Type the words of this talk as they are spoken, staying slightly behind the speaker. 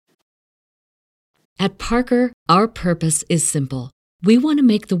At Parker, our purpose is simple. We want to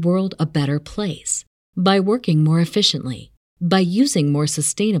make the world a better place by working more efficiently, by using more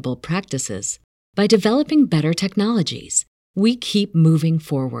sustainable practices, by developing better technologies. We keep moving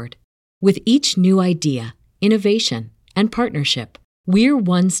forward. With each new idea, innovation, and partnership, we're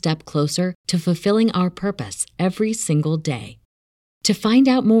one step closer to fulfilling our purpose every single day. To find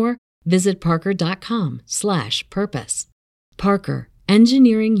out more, visit parker.com/purpose. Parker,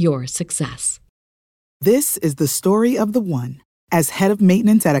 engineering your success. This is the story of the one. As head of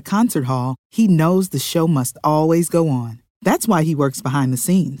maintenance at a concert hall, he knows the show must always go on. That's why he works behind the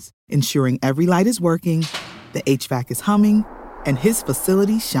scenes, ensuring every light is working, the HVAC is humming, and his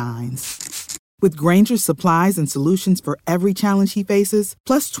facility shines. With Grainger's supplies and solutions for every challenge he faces,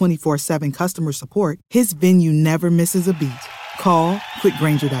 plus 24/7 customer support, his venue never misses a beat. Call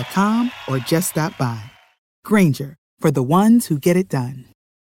quickgrainger.com or just stop by. Grainger, for the ones who get it done.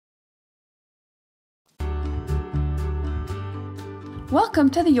 Welcome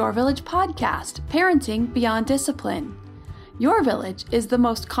to the Your Village podcast, Parenting Beyond Discipline. Your Village is the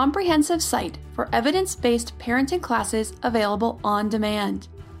most comprehensive site for evidence-based parenting classes available on demand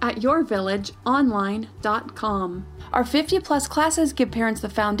at yourvillageonline.com. Our 50-plus classes give parents the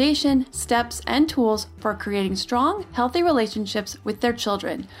foundation, steps, and tools for creating strong, healthy relationships with their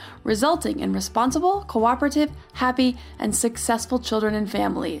children, resulting in responsible, cooperative, happy, and successful children and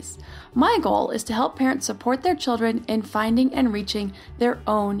families. My goal is to help parents support their children in finding and reaching their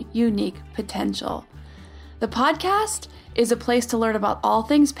own unique potential. The podcast is a place to learn about all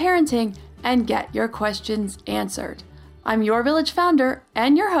things parenting and get your questions answered. I'm Your Village founder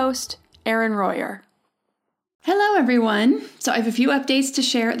and your host, Erin Royer. Hello, everyone. So I have a few updates to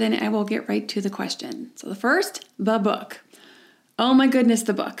share, then I will get right to the question. So the first, the book. Oh my goodness,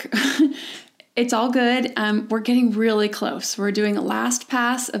 the book. It's all good. We're getting really close. We're doing a last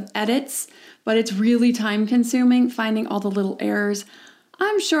pass of edits, but it's really time consuming finding all the little errors.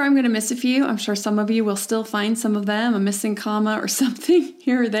 I'm sure I'm going to miss a few. I'm sure some of you will still find some of them, a missing comma or something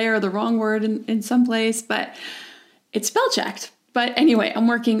here or there, the wrong word in some place, but it's spell checked. But anyway, I'm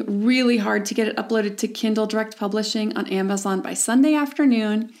working really hard to get it uploaded to Kindle Direct Publishing on Amazon by Sunday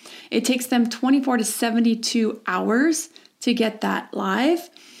afternoon. It takes them 24 to 72 hours to get that live.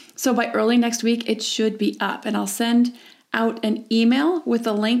 So by early next week, it should be up, and I'll send out an email with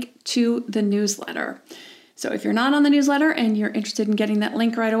a link to the newsletter. So if you're not on the newsletter and you're interested in getting that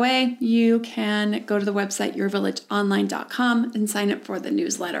link right away, you can go to the website yourvillageonline.com and sign up for the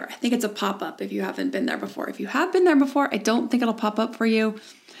newsletter. I think it's a pop-up if you haven't been there before. If you have been there before, I don't think it'll pop up for you.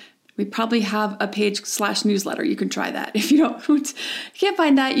 We probably have a page/newsletter. You can try that. If you can't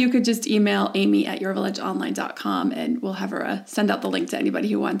find that, you could just email Amy at yourvillageonline.com and we'll have her send out the link to anybody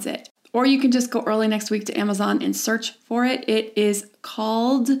who wants it. Or you can just go early next week to Amazon and search for it. It is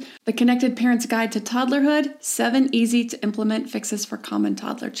called The Connected Parent's Guide to Toddlerhood, 7 Easy to Implement Fixes for Common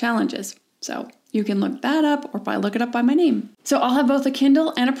Toddler Challenges. So you can look that up or look it up by my name. So I'll have both a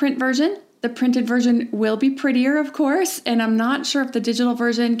Kindle and a print version. The printed version will be prettier, of course, and I'm not sure if the digital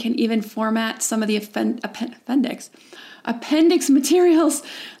version can even format some of the appendix materials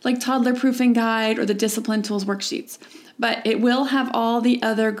like Toddler Proofing Guide or the Discipline Tools worksheets. But it will have all the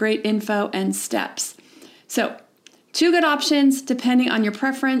other great info and steps. So 2 good options depending on your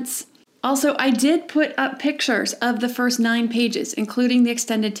preference. Also, I did put up pictures of the first 9 pages, including the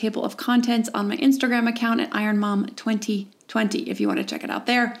extended table of contents on my Instagram account at IronMom2020, if you want to check it out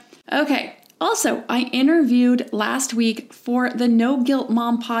there. Okay, also, I interviewed last week for the No Guilt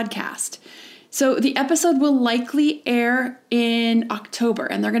Mom podcast. So the episode will likely air in October,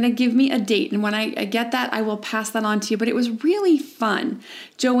 and they're going to give me a date. And when I get that, I will pass that on to you. But it was really fun.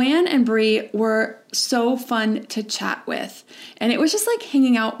 Joanne and Bree were so fun to chat with. And it was just like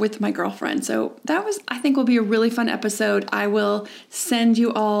hanging out with my girlfriend. So that was, I think, will be a really fun episode. I will send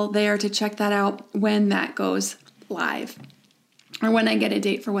you all there to check that out when that goes live, or when I get a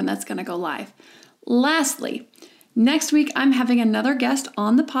date for when that's going to go live. Lastly, next week, I'm having another guest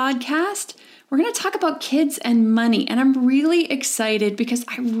on the podcast. We're going to talk about kids and money, and I'm really excited because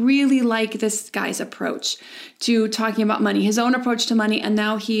I really like this guy's approach to talking about money, his own approach to money, and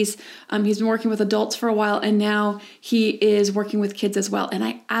now he's been working with adults for a while, and now he is working with kids as well, and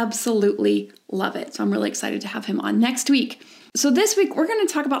I absolutely love it. So I'm really excited to have him on next week. So this week, we're going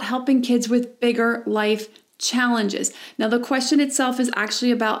to talk about helping kids with bigger life challenges. Now, the question itself is actually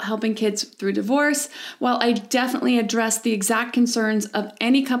about helping kids through divorce. While I definitely address the exact concerns of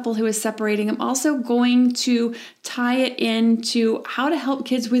any couple who is separating, I'm also going to tie it into how to help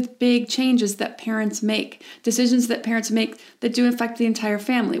kids with big changes that parents make, decisions that parents make that do affect the entire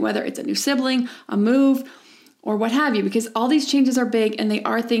family, whether it's a new sibling, a move, or what have you, because all these changes are big and they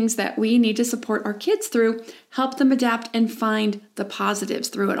are things that we need to support our kids through, help them adapt and find the positives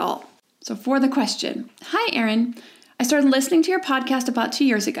through it all. So for the question, hi, Erin. I started listening to your podcast about 2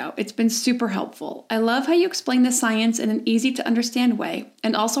 years ago. It's been super helpful. I love how you explain the science in an easy to understand way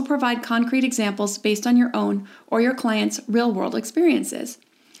and also provide concrete examples based on your own or your clients' real world experiences.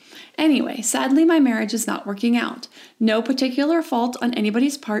 Anyway, sadly, my marriage is not working out. No particular fault on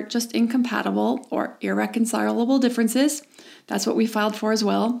anybody's part, just incompatible or irreconcilable differences. That's what we filed for as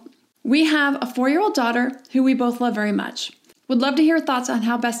well. We have a 4-year-old daughter who we both love very much. Would love to hear thoughts on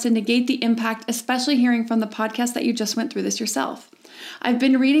how best to negate the impact, especially hearing from the podcast that you just went through this yourself. I've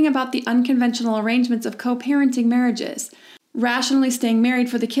been reading about the unconventional arrangements of co-parenting marriages, rationally staying married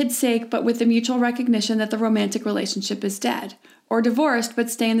for the kids' sake, but with the mutual recognition that the romantic relationship is dead, or divorced but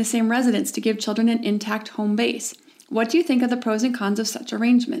stay in the same residence to give children an intact home base. What do you think of the pros and cons of such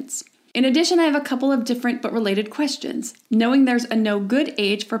arrangements? In addition, I have a couple of different but related questions. Knowing there's a no good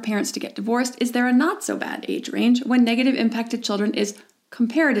age for parents to get divorced, is there a not so bad age range when negative impact to children is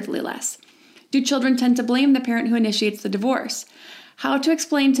comparatively less? Do children tend to blame the parent who initiates the divorce? How to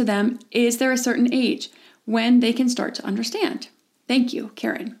explain to them, is there a certain age when they can start to understand? Thank you,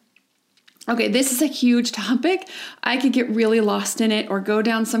 Karen. Okay, this is a huge topic. I could get really lost in it or go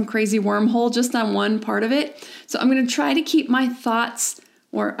down some crazy wormhole just on one part of it. So I'm going to try to keep my thoughts,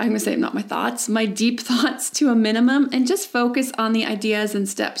 or I'm going to say not my thoughts, my deep thoughts to a minimum and just focus on the ideas and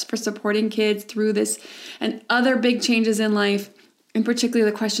steps for supporting kids through this and other big changes in life, and particularly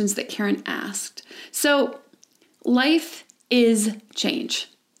the questions that Karen asked. So life is change.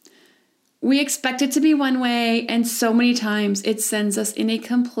 We expect it to be one way, and so many times it sends us in a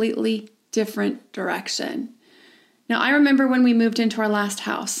completely different direction. Now, I remember when we moved into our last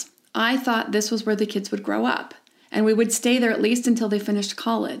house, I thought this was where the kids would grow up, and we would stay there at least until they finished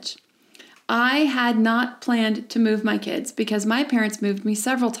college. I had not planned to move my kids because my parents moved me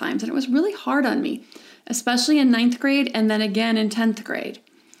several times, and it was really hard on me, especially in 9th grade and then again in 10th grade.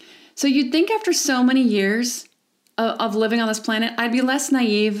 So you'd think after so many years of living on this planet, I'd be less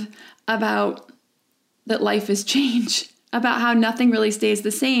naive about that life is change, about how nothing really stays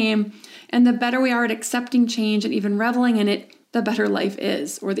the same, and the better we are at accepting change and even reveling in it, the better life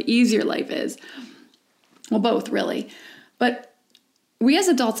is, or the easier life is. Well, both really. But we as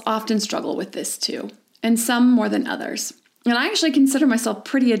adults often struggle with this too, and some more than others. And I actually consider myself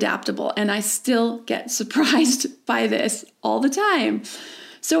pretty adaptable, and I still get surprised by this all the time.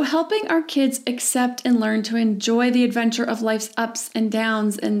 So helping our kids accept and learn to enjoy the adventure of life's ups and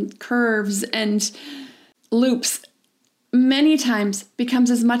downs and curves and loops many times becomes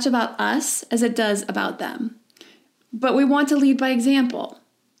as much about us as it does about them. But we want to lead by example.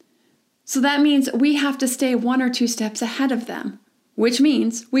 So that means we have to stay 1 or 2 steps ahead of them, which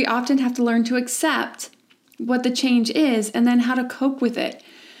means we often have to learn to accept what the change is and then how to cope with it,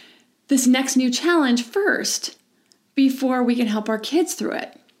 this next new challenge first, before we can help our kids through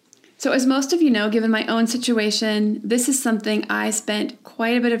it. So as most of you know, given my own situation, this is something I spent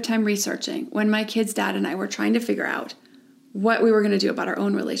quite a bit of time researching when my kids' dad and I were trying to figure out what we were going to do about our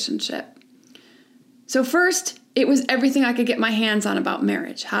own relationship. So first, it was everything I could get my hands on about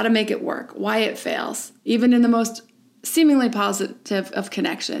marriage, how to make it work, why it fails, even in the most seemingly positive of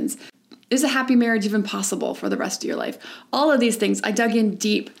connections. Is a happy marriage even possible for the rest of your life? All of these things, I dug in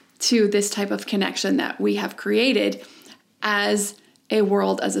deep to this type of connection that we have created as a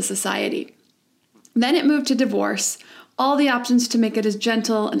world, as a society. Then it moved to divorce, all the options to make it as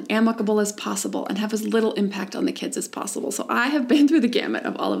gentle and amicable as possible and have as little impact on the kids as possible. So I have been through the gamut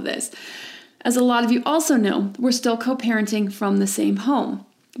of all of this. As a lot of you also know, we're still co-parenting from the same home.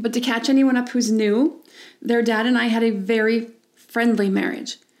 But to catch anyone up who's new, their dad and I had a very friendly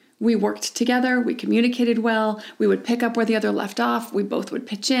marriage. We worked together, we communicated well, we would pick up where the other left off, we both would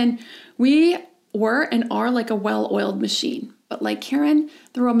pitch in. We were and are like a well-oiled machine. But like Karen,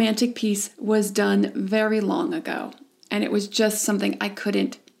 the romantic piece was done very long ago, and it was just something I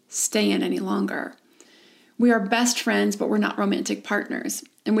couldn't stay in any longer. We are best friends, but we're not romantic partners,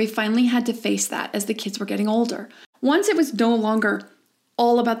 and we finally had to face that as the kids were getting older. Once it was no longer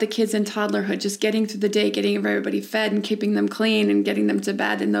all about the kids in toddlerhood, just getting through the day, getting everybody fed and keeping them clean and getting them to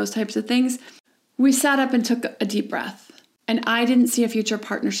bed and those types of things, we sat up and took a deep breath. And I didn't see a future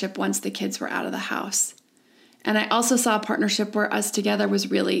partnership once the kids were out of the house. And I also saw a partnership where us together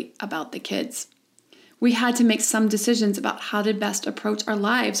was really about the kids. We had to make some decisions about how to best approach our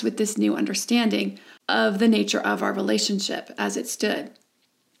lives with this new understanding of the nature of our relationship as it stood.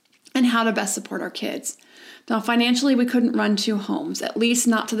 and how to best support our kids. Now, financially, we couldn't run 2 homes, at least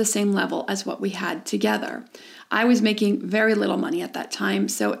not to the same level as what we had together. I was making very little money at that time,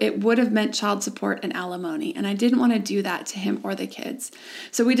 so it would have meant child support and alimony, and I didn't want to do that to him or the kids.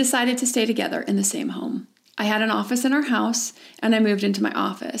 So we decided to stay together in the same home. I had an office in our house, and I moved into my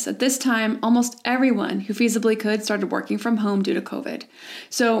office. At this time, almost everyone who feasibly could started working from home due to COVID.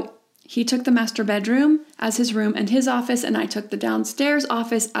 So he took the master bedroom as his room and his office, and I took the downstairs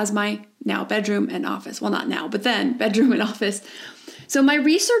office as my now bedroom and office. Well, not now, but then bedroom and office. So my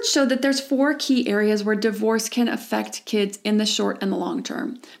research showed that there's 4 key areas where divorce can affect kids in the short and the long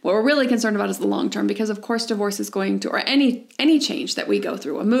term. What we're really concerned about is the long term, because of course divorce is going to, or any change that we go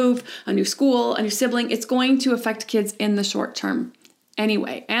through, a move, a new school, a new sibling, it's going to affect kids in the short term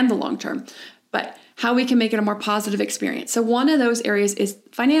anyway, and the long term. But how we can make it a more positive experience. So one of those areas is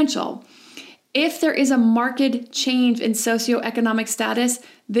financial. If there is a marked change in socioeconomic status,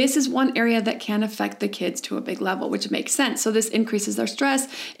 this is one area that can affect the kids to a big level, which makes sense. So this increases their stress,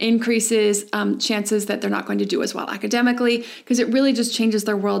 increases chances that they're not going to do as well academically, because it really just changes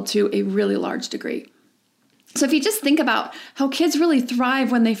their world to a really large degree. So if you just think about how kids really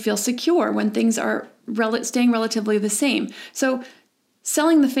thrive when they feel secure, when things are staying relatively the same. So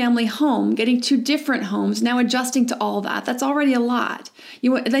selling the family home, getting 2 different homes, now adjusting to all that, that's already a lot.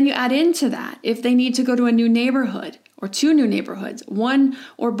 Then you add into that, if they need to go to a new neighborhood or 2 new neighborhoods, 1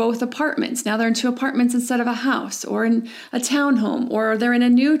 or both apartments. Now they're in 2 apartments instead of a house, or in a townhome, or they're in a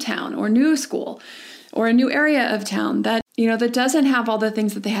new town or new school or a new area of town that doesn't have all the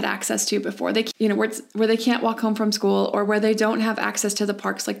things that they had access to before. They, where they can't walk home from school, or where they don't have access to the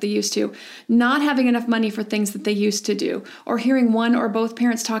parks like they used to, not having enough money for things that they used to do, or hearing one or both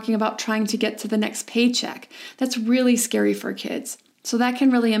parents talking about trying to get to the next paycheck. That's really scary for kids. So that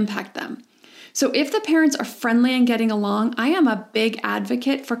can really impact them. So if the parents are friendly and getting along, I am a big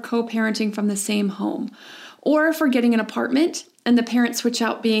advocate for co-parenting from the same home, or for getting an apartment and the parents switch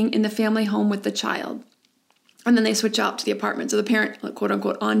out being in the family home with the child. And then they switch out to the apartment. So the parent, quote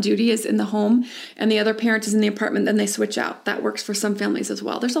unquote, on duty is in the home and the other parent is in the apartment, then they switch out. That works for some families as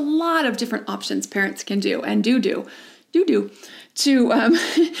well. There's a lot of different options parents can do and do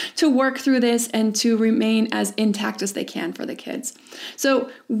to work through this and to remain as intact as they can for the kids. So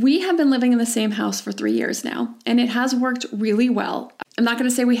we have been living in the same house for 3 years now, and it has worked really well. I'm not going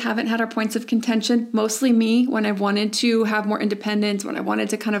to say we haven't had our points of contention, mostly me when I've wanted to have more independence, when I wanted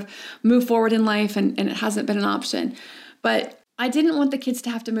to kind of move forward in life, and it hasn't been an option. But I didn't want the kids to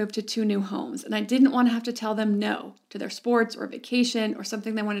have to move to 2 new homes, and I didn't want to have to tell them no to their sports or vacation or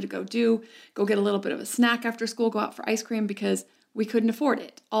something they wanted to go get a little bit of a snack after school, go out for ice cream, because we couldn't afford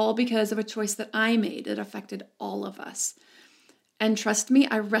it, all because of a choice that I made that affected all of us. And trust me,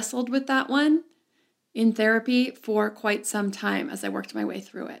 I wrestled with that one in therapy for quite some time as I worked my way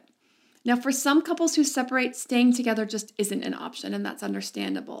through it. Now, for some couples who separate, staying together just isn't an option, and that's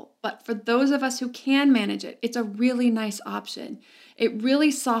understandable. But for those of us who can manage it, it's a really nice option. It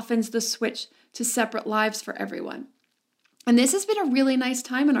really softens the switch to separate lives for everyone. And this has been a really nice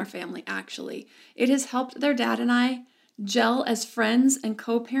time in our family, actually. It has helped their dad and I gel as friends and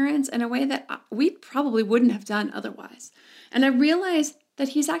co-parents in a way that we probably wouldn't have done otherwise. And I realized that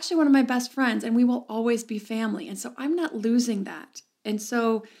he's actually one of my best friends, and we will always be family. And so I'm not losing that. And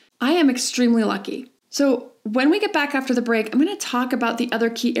so I am extremely lucky. So when we get back after the break, I'm going to talk about the other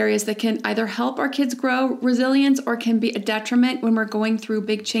key areas that can either help our kids grow resilience or can be a detriment when we're going through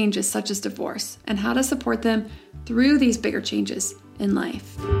big changes such as divorce, and how to support them through these bigger changes in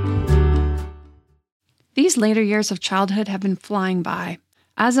life. These later years of childhood have been flying by.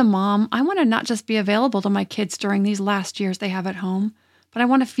 As a mom, I want to not just be available to my kids during these last years they have at home, but I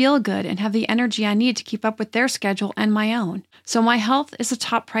want to feel good and have the energy I need to keep up with their schedule and my own. So my health is a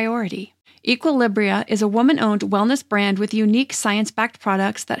top priority. Equilibria is a woman-owned wellness brand with unique science-backed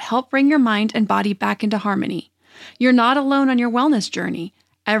products that help bring your mind and body back into harmony. You're not alone on your wellness journey.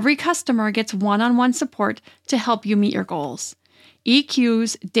 Every customer gets one-on-one support to help you meet your goals.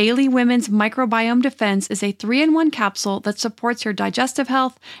 EQ's Daily Women's Microbiome Defense is a 3-in-1 capsule that supports your digestive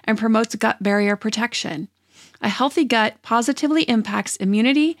health and promotes gut barrier protection. A healthy gut positively impacts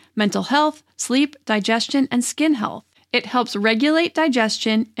immunity, mental health, sleep, digestion, and skin health. It helps regulate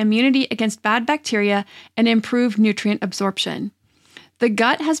digestion, immunity against bad bacteria, and improve nutrient absorption. The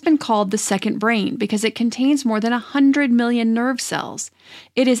gut has been called the second brain because it contains more than 100 million nerve cells.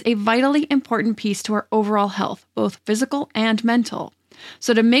 It is a vitally important piece to our overall health, both physical and mental.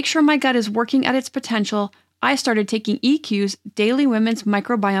 So to make sure my gut is working at its potential, I started taking EQ's Daily Women's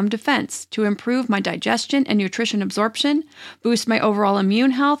Microbiome Defense to improve my digestion and nutrition absorption, boost my overall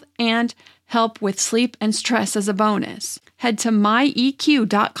immune health, and help with sleep and stress as a bonus. head to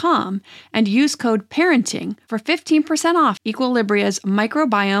myeq.com and use code PARENTING for 15% off Equilibria's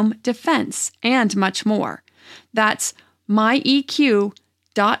microbiome defense and much more. That's myeq.com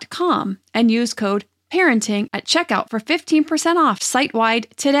and use code PARENTING at checkout for 15% off site-wide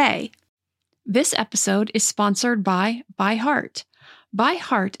today. This episode is sponsored by ByHeart.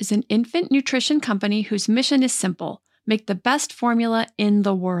 ByHeart is an infant nutrition company whose mission is simple: make the best formula in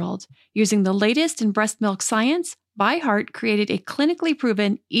the world. Using the latest in breast milk science, ByHeart created a clinically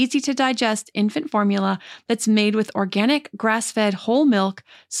proven, easy-to-digest infant formula that's made with organic, grass-fed whole milk,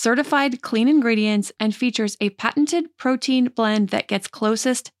 certified clean ingredients, and features a patented protein blend that gets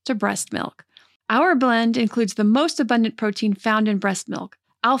closest to breast milk. Our blend includes the most abundant protein found in breast milk,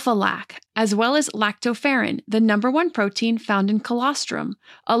 alpha-lac, as well as lactoferrin, the #1 protein found in colostrum,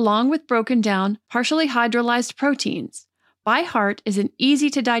 along with broken down, partially hydrolyzed proteins. ByHeart is an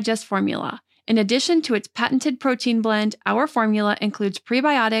easy-to-digest formula. In addition to its patented protein blend, our formula includes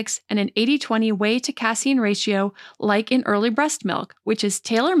prebiotics and an 80-20 whey to casein ratio like in early breast milk, which is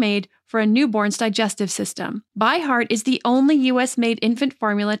tailor-made for a newborn's digestive system. ByHeart is the only U.S.-made infant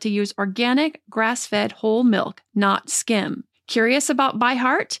formula to use organic, grass-fed whole milk, not skim. Curious about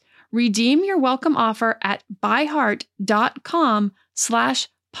ByHeart? Redeem your welcome offer at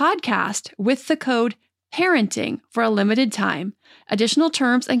byheart.com/podcast with the code PARENTING for a limited time. Additional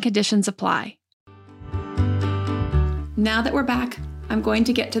terms and conditions apply. Now that we're back, I'm going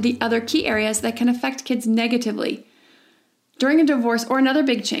to get to the other key areas that can affect kids negatively during a divorce or another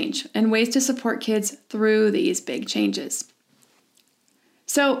big change, and ways to support kids through these big changes.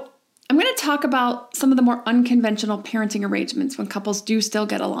 So, I'm going to talk about some of the more unconventional parenting arrangements when couples do still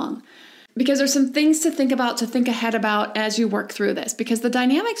get along, because there's some things to think about, to think ahead about as you work through this, because the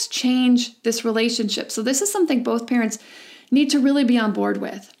dynamics change this relationship. So this is something both parents need to really be on board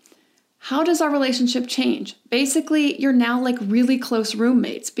with. How does our relationship change? Basically, you're now like really close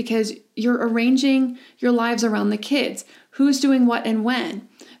roommates because you're arranging your lives around the kids, who's doing what and when,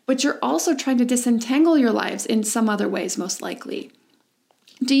 but you're also trying to disentangle your lives in some other ways, most likely.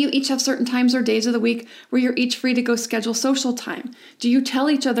 Do you each have certain times or days of the week where you're each free to go schedule social time? Do you tell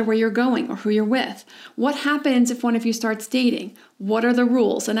each other where you're going or who you're with? What happens if one of you starts dating? What are the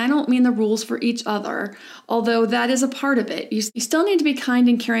rules? And I don't mean the rules for each other, although that is a part of it. You still need to be kind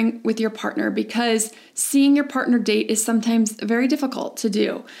and caring with your partner, because seeing your partner date is sometimes very difficult to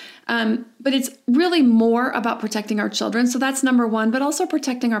do. But it's really more about protecting our children. So that's number one, but also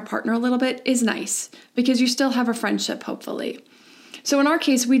protecting our partner a little bit is nice because you still have a friendship, hopefully. So in our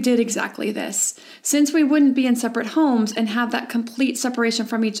case, we did exactly this. Since we wouldn't be in separate homes and have that complete separation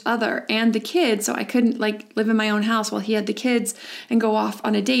from each other and the kids, so I couldn't live in my own house while he had the kids and go off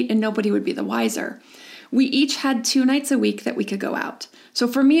on a date and nobody would be the wiser. We each had 2 nights a week that we could go out. So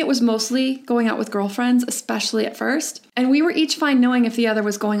for me, it was mostly going out with girlfriends, especially at first. And we were each fine knowing if the other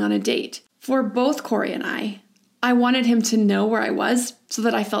was going on a date. For both Corey and I wanted him to know where I was so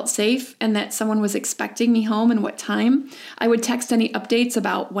that I felt safe and that someone was expecting me home and what time. I would text any updates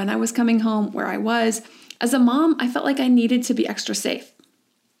about when I was coming home, where I was. As a mom, I felt like I needed to be extra safe.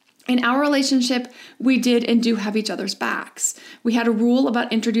 In our relationship, we did and do have each other's backs. We had a rule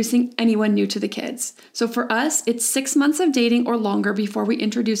about introducing anyone new to the kids. So for us, it's 6 months of dating or longer before we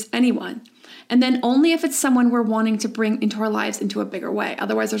introduce anyone. And then only if it's someone we're wanting to bring into our lives into a bigger way.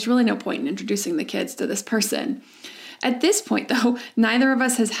 Otherwise, there's really no point in introducing the kids to this person. At this point, though, neither of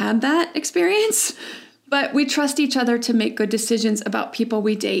us has had that experience, but we trust each other to make good decisions about people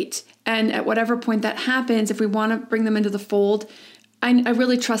we date. And at whatever point that happens, if we want to bring them into the fold, I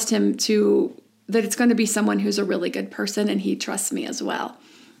really trust him that it's going to be someone who's a really good person, and he trusts me as well.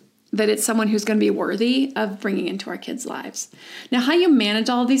 That it's someone who's going to be worthy of bringing into our kids' lives. Now, how you manage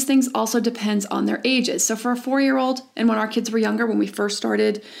all of these things also depends on their ages. So for a 4-year-old, and when our kids were younger, when we first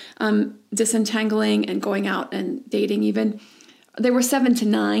started disentangling and going out and dating even, they were 7 to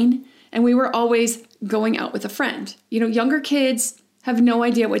 9, and we were always going out with a friend. Younger kids have no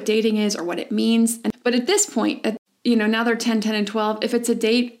idea what dating is or what it means. But at this point, now they're 10, 10, and 12. If it's a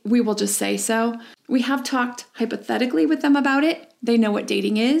date, we will just say so. We have talked hypothetically with them about it. They know what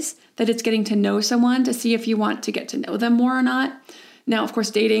dating is, that it's getting to know someone to see if you want to get to know them more or not. Now, of course,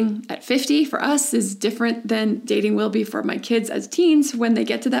 dating at 50 for us is different than dating will be for my kids as teens when they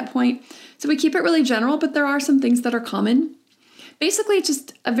get to that point. So we keep it really general, but there are some things that are common. Basically, it's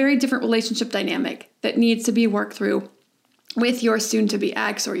just a very different relationship dynamic that needs to be worked through with your soon-to-be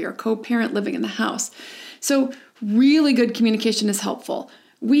ex or your co-parent living in the house. So really good communication is helpful.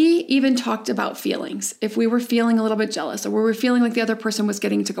 We even talked about feelings. If we were feeling a little bit jealous, or we were feeling like the other person was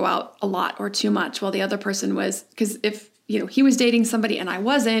getting to go out a lot or too much while the other person was, because if he was dating somebody and I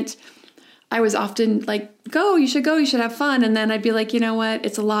wasn't, I was often like, you should have fun. And then I'd be like, you know what,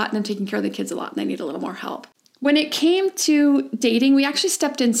 it's a lot and I'm taking care of the kids a lot and I need a little more help. When it came to dating, we actually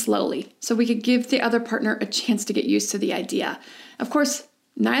stepped in slowly so we could give the other partner a chance to get used to the idea. Of course,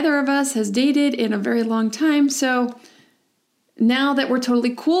 neither of us has dated in a very long time. So now that we're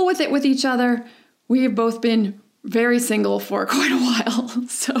totally cool with it with each other, we have both been very single for quite a while.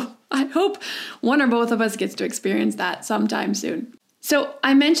 So I hope one or both of us gets to experience that sometime soon. So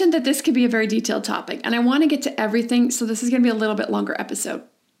I mentioned that this could be a very detailed topic, and I want to get to everything, so this is going to be a little bit longer episode.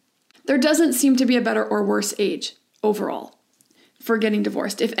 There doesn't seem to be a better or worse age overall for getting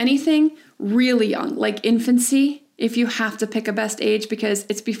divorced. If anything, really young, like infancy, if you have to pick a best age, because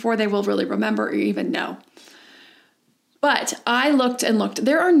it's before they will really remember or even know. But I looked and looked.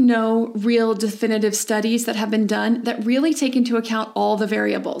 There are no real definitive studies that have been done that really take into account all the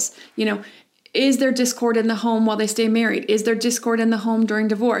variables. Is there discord in the home while they stay married? Is there discord in the home during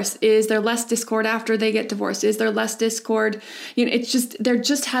divorce? Is there less discord after they get divorced? Is there less discord? There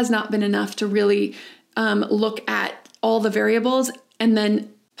just has not been enough to really look at all the variables and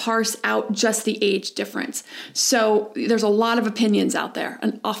then parse out just the age difference. So there's a lot of opinions out there,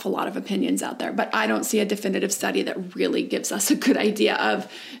 an awful lot of opinions out there, but I don't see a definitive study that really gives us a good idea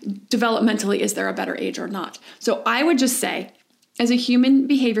of developmentally, is there a better age or not? So I would just say, as a human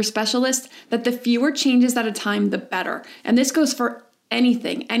behavior specialist, that the fewer changes at a time, the better. And this goes for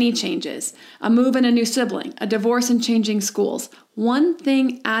anything, any changes, a move and a new sibling, a divorce and changing schools, one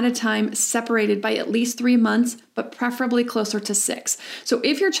thing at a time, separated by at least 3 months, but preferably closer to 6. So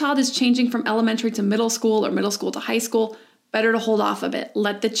if your child is changing from elementary to middle school or middle school to high school, better to hold off a bit,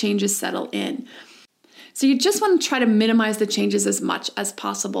 let the changes settle in. So you just want to try to minimize the changes as much as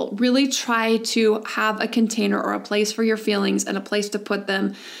possible. Really try to have a container or a place for your feelings and a place to put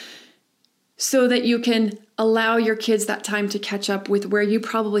them so that you can allow your kids that time to catch up with where you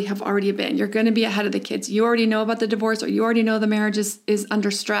probably have already been. You're going to be ahead of the kids. You already know about the divorce, or you already know the marriage is under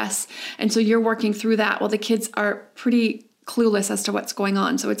stress. And so you're working through that while the kids are pretty clueless as to what's going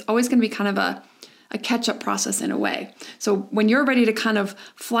on. So it's always going to be kind of a catch-up process in a way. So when you're ready to kind of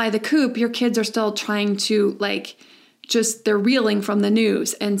fly the coop, your kids are still trying to they're reeling from the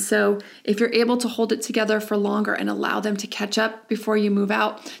news. And so if you're able to hold it together for longer and allow them to catch up before you move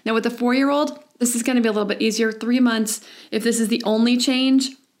out. Now with the 4-year-old, this is going to be a little bit easier. 3 months, if this is the only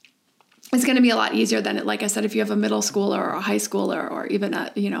change, it's going to be a lot easier than it. Like I said, if you have a middle schooler or a high schooler or even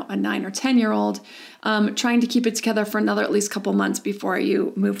a 9 or 10-year-old, trying to keep it together for another at least couple months before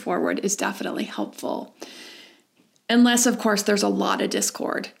you move forward is definitely helpful. Unless, of course, there's a lot of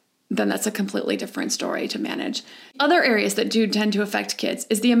discord, then that's a completely different story to manage. Other areas that do tend to affect kids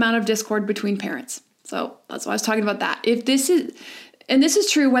is the amount of discord between parents. So that's why I was talking about that. This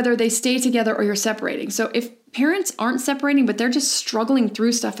is true whether they stay together or you're separating. So if parents aren't separating, but they're just struggling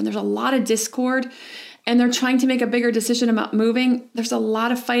through stuff and there's a lot of discord and they're trying to make a bigger decision about moving, there's a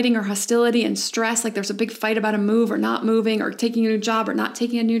lot of fighting or hostility and stress, like there's a big fight about a move or not moving or taking a new job or not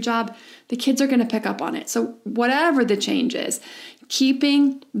taking a new job, the kids are going to pick up on it. So whatever the change is,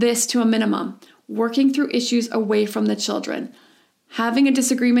 keeping this to a minimum, working through issues away from the children, having a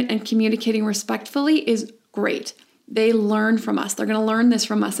disagreement and communicating respectfully is great. They learn from us. They're going to learn this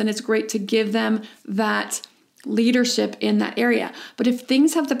from us, and it's great to give them that leadership in that area. But if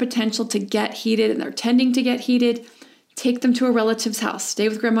things have the potential to get heated and they're tending to get heated, take them to a relative's house. Stay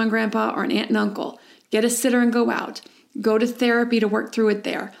with grandma and grandpa or an aunt and uncle. Get a sitter and go out. Go to therapy to work through it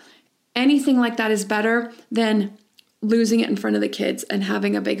there. Anything like that is better than losing it in front of the kids and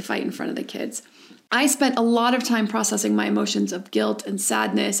having a big fight in front of the kids. I spent a lot of time processing my emotions of guilt and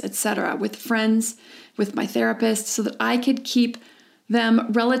sadness, etc., with friends, with my therapist, so that I could keep them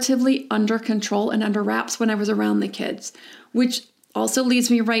relatively under control and under wraps when I was around the kids, which also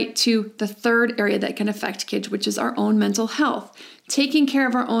leads me right to the third area that can affect kids, which is our own mental health. Taking care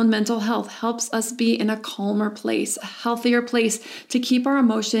of our own mental health helps us be in a calmer place, a healthier place to keep our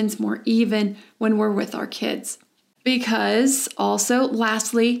emotions more even when we're with our kids. Because also,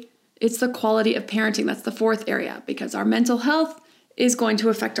 lastly, it's the quality of parenting. That's the fourth area, because our mental health is going to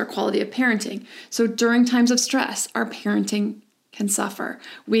affect our quality of parenting. So during times of stress, our parenting can suffer.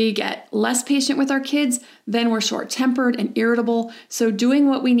 We get less patient with our kids, then we're short-tempered and irritable. So doing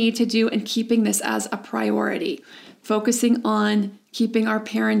what we need to do and keeping this as a priority, focusing on keeping our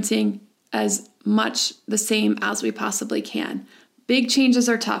parenting as much the same as we possibly can. Big changes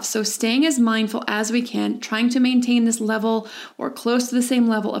are tough, so staying as mindful as we can, trying to maintain this level or close to the same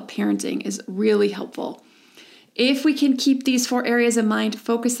level of parenting is really helpful. If we can keep these 4 areas in mind,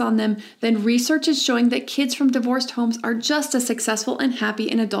 focus on them, then research is showing that kids from divorced homes are just as successful and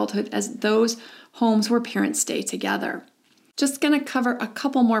happy in adulthood as those homes where parents stay together. just going to cover a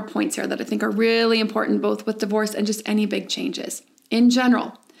couple more points here that I think are really important, both with divorce and just any big changes. In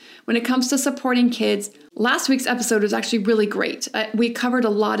general, when it comes to supporting kids, last week's episode was actually really great. We covered a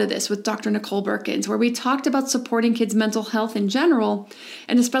lot of this with Dr. Nicole Berkins, where we talked about supporting kids' mental health in general,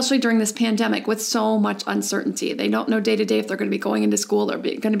 and especially during this pandemic with so much uncertainty. They don't know day to day if they're going to be going into school or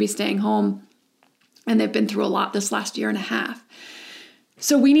going to be staying home, and they've been through a lot this last year and a half.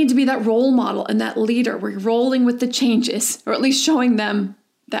 So we need to be that role model and that leader. We're rolling with the changes, or at least showing them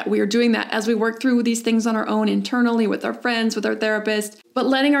that we are doing that as we work through these things on our own internally with our friends, with our therapist, but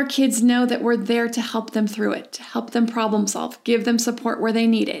letting our kids know that we're there to help them through it, to help them problem solve, give them support where they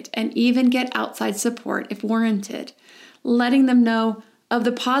need it, and even get outside support if warranted. Letting them know of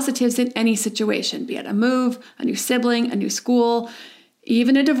the positives in any situation, be it a move, a new sibling, a new school,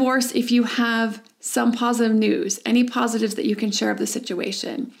 even a divorce. If you have some positive news, any positives that you can share of the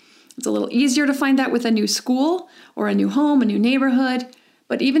situation. It's a little easier to find that with a new school or a new home, a new neighborhood.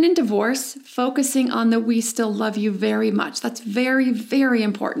 But even in divorce, focusing on the we still love you very much. That's very, very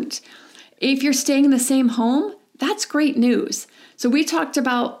important. If you're staying in the same home, that's great news. So we talked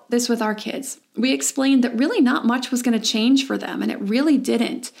about this with our kids. We explained that really not much was going to change for them, and it really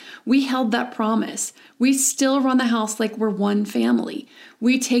didn't. We held that promise. We still run the house like we're one family.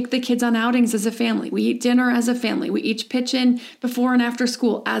 We take the kids on outings as a family. We eat dinner as a family. We each pitch in before and after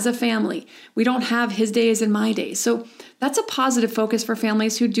school as a family. We don't have his days and my days. So that's a positive focus for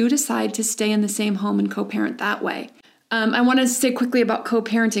families who do decide to stay in the same home and co-parent that way. I want to say quickly about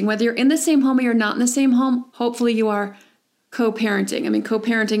co-parenting. Whether you're in the same home or you're not in the same home, hopefully you are co-parenting. I mean,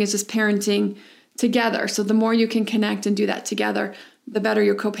 co-parenting is just parenting together. So the more you can connect and do that together, the better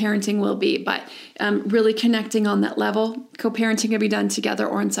your co-parenting will be. But really connecting on that level, co-parenting can be done together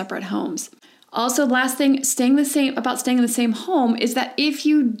or in separate homes. Also, last thing, staying in the same home is that if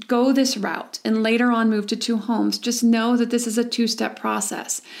you go this route and later on move to two homes, just know that this is a two-step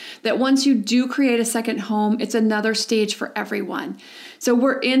process. That once you do create a second home, it's another stage for everyone. So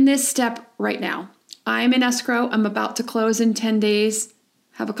we're in this step right now. I'm in escrow. I'm about to close in 10 days.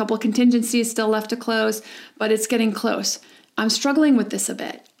 Have a couple of contingencies still left to close, but it's getting close. I'm struggling with this a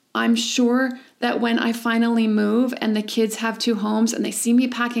bit. I'm sure that when I finally move and the kids have two homes and they see me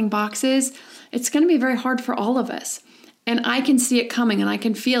packing boxes, it's going to be very hard for all of us. And I can see it coming and I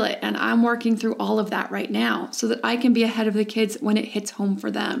can feel it. And I'm working through all of that right now so that I can be ahead of the kids when it hits home for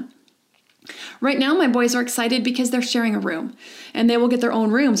them. Right now, my boys are excited because they're sharing a room and they will get their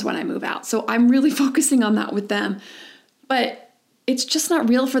own rooms when I move out. So I'm really focusing on that with them. But it's just not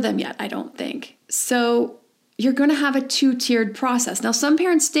real for them yet, I don't think. So you're going to have a two-tiered process. Now, some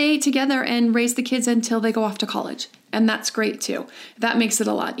parents stay together and raise the kids until they go off to college. And that's great too. That makes it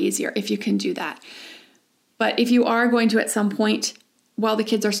a lot easier if you can do that. But if you are going to, at some point, while the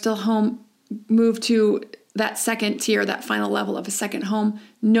kids are still home, move to that second tier, that final level of a second home,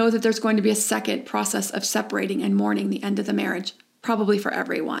 know that there's going to be a second process of separating and mourning the end of the marriage, probably for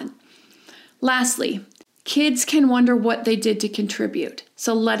everyone. Lastly, kids can wonder what they did to contribute.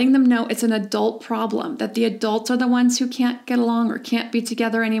 So letting them know it's an adult problem, that the adults are the ones who can't get along or can't be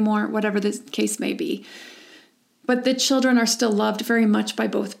together anymore, whatever the case may be. But the children are still loved very much by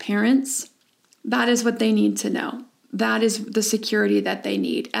both parents. That is what they need to know. That is the security that they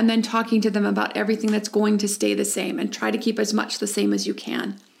need. And then talking to them about everything that's going to stay the same and try to keep as much the same as you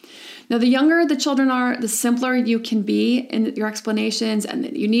can. Now, the younger the children are, the simpler you can be in your explanations,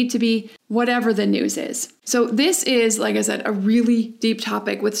 and you need to be whatever the news is. So this is, like I said, a really deep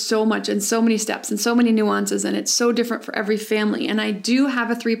topic with so much and so many steps and so many nuances, and it's so different for every family. And I do have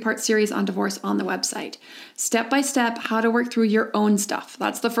a 3-part series on divorce on the website. Step by step, how to work through your own stuff.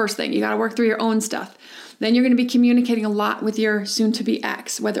 That's the first thing. You got to work through your own stuff. Then you're going to be communicating a lot with your soon-to-be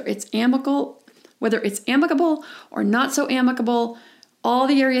ex, whether it's amicable or not so amicable. All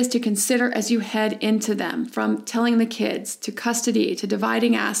the areas to consider as you head into them, from telling the kids to custody to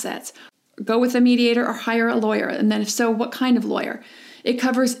dividing assets. Go with a mediator or hire a lawyer, and then if so, what kind of lawyer? It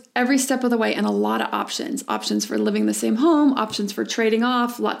covers every step of the way and a lot of options. Options for living in the same home, options for trading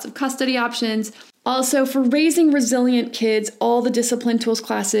off, lots of custody options. Also, for raising resilient kids, all the discipline tools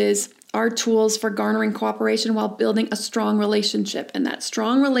classes are tools for garnering cooperation while building a strong relationship. And that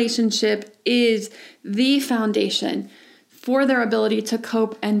strong relationship is the foundation for their ability to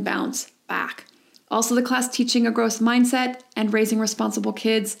cope and bounce back. Also, the class Teaching a Growth Mindset and Raising Responsible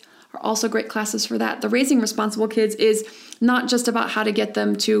Kids are also great classes for that. The Raising Responsible Kids is not just about how to get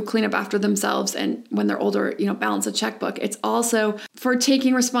them to clean up after themselves and when they're older, balance a checkbook. It's also for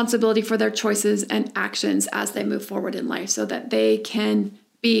taking responsibility for their choices and actions as they move forward in life so that they can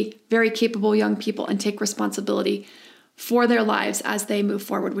be very capable young people and take responsibility for their lives as they move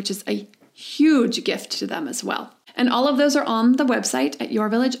forward, which is a huge gift to them as well. And all of those are on the website at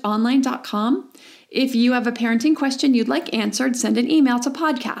yourvillageonline.com. If you have a parenting question you'd like answered, send an email to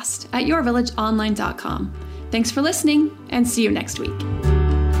podcast@yourvillageonline.com. Thanks for listening, and see you next week.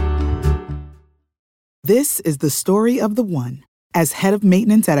 This is the story of the one. As head of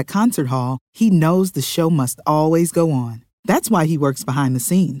maintenance at a concert hall, he knows the show must always go on. That's why he works behind the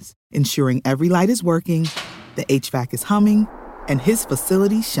scenes, ensuring every light is working, the HVAC is humming, and his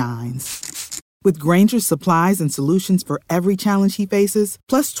facility shines. With Grainger's supplies and solutions for every challenge he faces,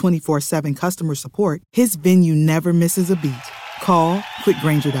 plus 24/7 customer support, his venue never misses a beat. Call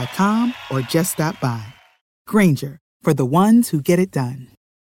quickgrainger.com or just stop by. Grainger, for the ones who get it done.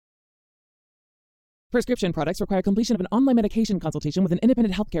 Prescription products require completion of an online medication consultation with an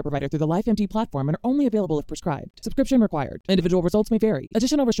independent healthcare provider through the LifeMD platform and are only available if prescribed. Subscription required. Individual results may vary.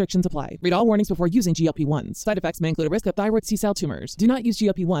 Additional restrictions apply. Read all warnings before using GLP-1s. Side effects may include a risk of thyroid C-cell tumors. Do not use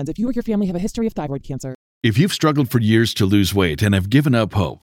GLP-1s if you or your family have a history of thyroid cancer. If you've struggled for years to lose weight and have given up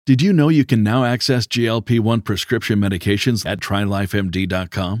hope, did you know you can now access GLP-1 prescription medications at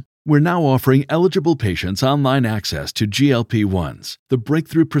TryLifeMD.com? We're now offering eligible patients online access to GLP-1s, the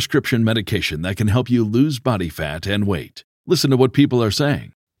breakthrough prescription medication that can help you lose body fat and weight. Listen to what people are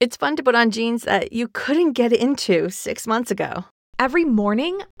saying. It's fun to put on jeans that you couldn't get into 6 months ago. Every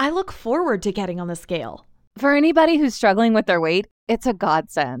morning, I look forward to getting on the scale. For anybody who's struggling with their weight, it's a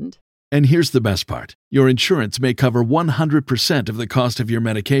godsend. And here's the best part. Your insurance may cover 100% of the cost of your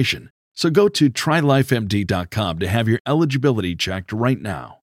medication. So go to TryLifeMD.com to have your eligibility checked right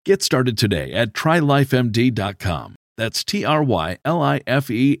now. Get started today at TryLifeMD.com. That's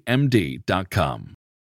TryLifeMD.com.